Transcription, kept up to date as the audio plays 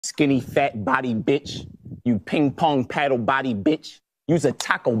Skinny fat body bitch. You ping pong paddle body bitch. You's a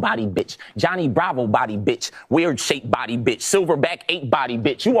taco body bitch. Johnny Bravo body bitch. Weird shaped body bitch. Silverback 8 body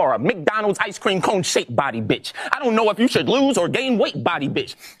bitch. You are a McDonald's ice cream cone shaped body bitch. I don't know if you should lose or gain weight body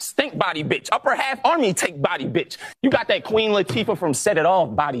bitch. Stink body bitch. Upper half army take body bitch. You got that Queen Latifah from Set It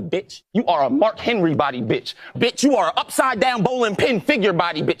Off body bitch. You are a Mark Henry body bitch. Bitch, you are an upside down bowling pin figure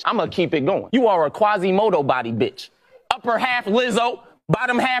body bitch. I'ma keep it going. You are a Quasimodo body bitch. Upper half Lizzo.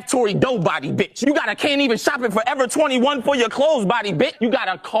 Bottom half Tory Doe body bitch. You got a can't even shop at Forever 21 for your clothes body bitch. You got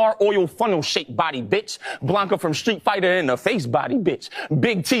a car oil funnel shaped body bitch. Blanca from Street Fighter in the face body bitch.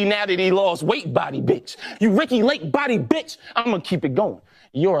 Big T now that he lost weight body bitch. You Ricky Lake body bitch. I'ma keep it going.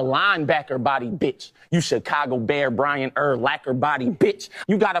 You're a linebacker body bitch. You Chicago Bear Brian Urlacher body bitch.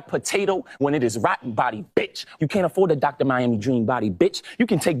 You got a potato when it is rotten body bitch. You can't afford a Dr. Miami Dream body bitch. You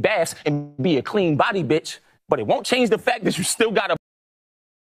can take baths and be a clean body bitch, but it won't change the fact that you still got a